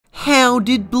how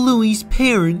did Bluey's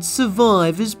parents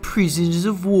survive as prisoners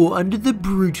of war under the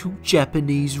brutal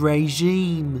Japanese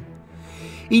regime?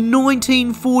 In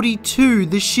 1942,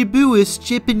 the shibuist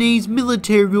Japanese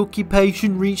military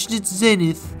occupation reached its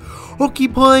zenith,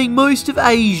 occupying most of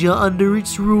Asia under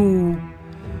its rule.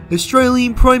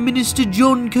 Australian Prime Minister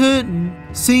Curtin,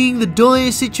 seeing the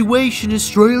dire situation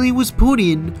Australia was put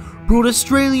in, brought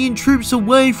Australian troops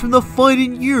away from the fight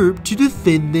in Europe to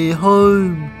defend their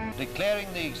home, declaring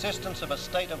the existence of a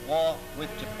state of war with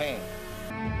Japan.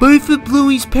 Both of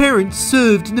Bluey's parents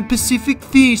served in the Pacific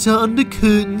Theatre under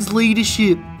Curtin's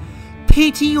leadership.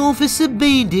 Petty Officer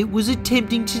Bandit was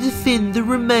attempting to defend the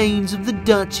remains of the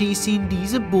Dutch East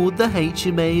Indies aboard the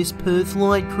HMAS Perth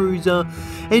light cruiser,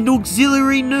 and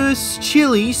Auxiliary Nurse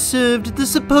Chilli served at the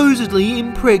supposedly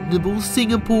impregnable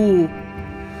Singapore.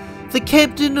 The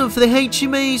captain of the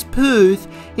HMAS Perth,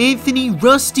 Anthony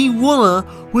Rusty Waller,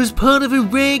 was part of a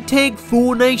ragtag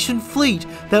four-nation fleet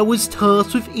that was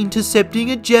tasked with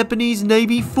intercepting a Japanese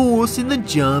Navy force in the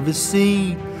Java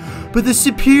Sea. But the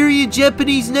superior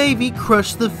Japanese Navy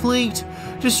crushed the fleet,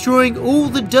 destroying all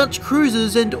the Dutch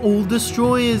cruisers and all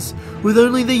destroyers, with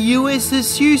only the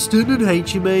USS Housten and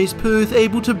HMAS Perth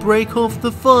able to break off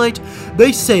the fight.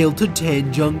 They sailed to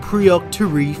Tanjung Priok to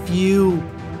refuel.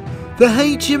 The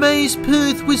HMAS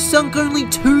Perth was sunk only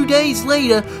 2 days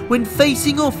later when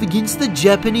facing off against the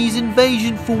Japanese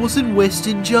invasion force in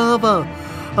Western Java,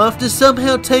 after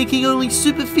somehow taking only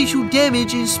superficial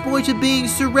damage in spite of being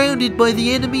surrounded by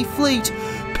the enemy fleet.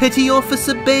 Petty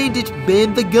Officer Bandit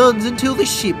manned the guns until the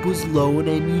ship was low on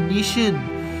ammunition,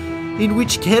 in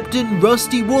which Captain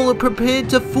Rusty Waller prepared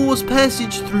to force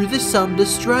passage through the Sunda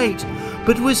Strait,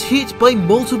 but was hit by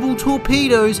multiple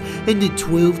torpedoes, and at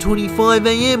 12:25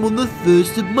 AM on the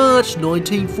 1st of March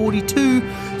 1942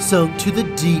 sunk to the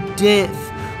deep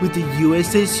depth, with the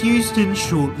USS Housten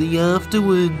shortly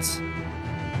afterwards.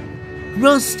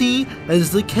 Rusty,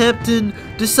 as the captain,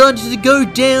 decided to go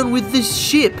down with this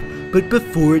ship, but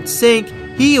before it sank,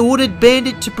 he ordered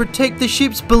Bandit to protect the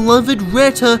ship's beloved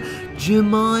ratter,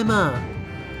 Jemima.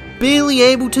 Barely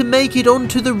able to make it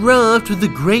onto the raft with the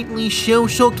greatly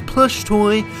shell-shocked plush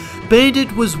toy,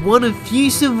 Bandit was one of few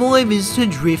survivors to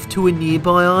drift to a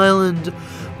nearby island,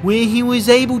 where he was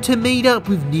able to meet up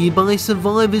with nearby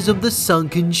survivors of the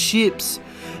sunken ships,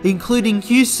 including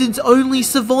Housten's only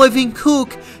surviving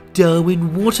cook,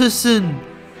 Darwin Watterson,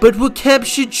 but were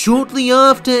captured shortly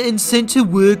after and sent to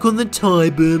work on the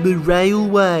Thai-Burma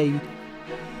Railway.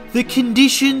 The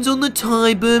conditions on the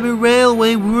Thai-Burma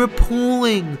Railway were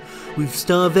appalling. With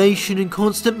starvation and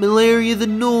constant malaria the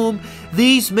norm,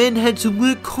 these men had to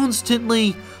work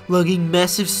constantly, lugging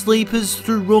massive sleepers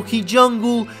through rocky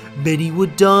jungle. Many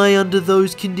would die under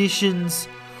those conditions.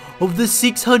 Of the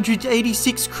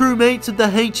 686 crewmates of the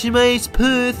HMAS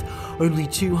Perth, only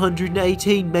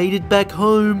 218 made it back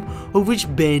home, of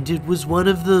which Bandit was one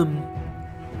of them.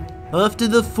 After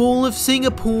the fall of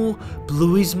Singapore,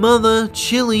 Bluey's mother,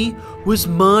 Chilli, was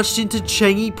marched into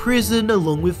Changi prison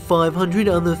along with 500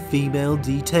 other female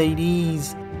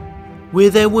detainees, where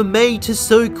they were made to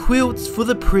sew quilts for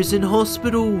the prison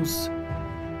hospitals.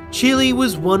 Chilli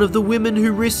was one of the women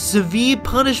who risked severe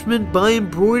punishment by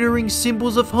embroidering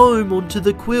symbols of home onto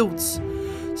the quilts.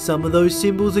 Some of those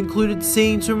symbols included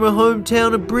scenes from her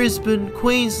hometown of Brisbane,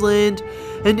 Queensland,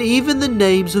 and even the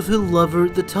names of her lover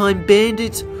at the time,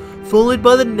 Bandit, followed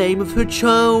by the name of her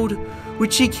child,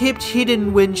 which she kept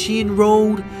hidden when she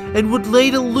enrolled, and would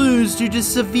later lose due to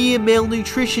severe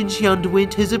malnutrition she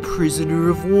underwent as a prisoner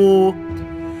of war.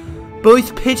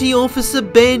 Both Petty Officer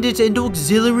Bandit and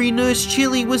Auxiliary Nurse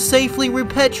Chilli were safely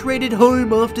repatriated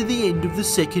home after the end of the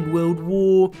Second World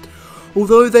War.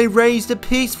 Although they raised a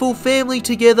peaceful family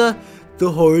together,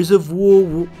 the horrors of war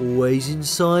were always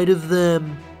inside of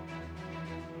them.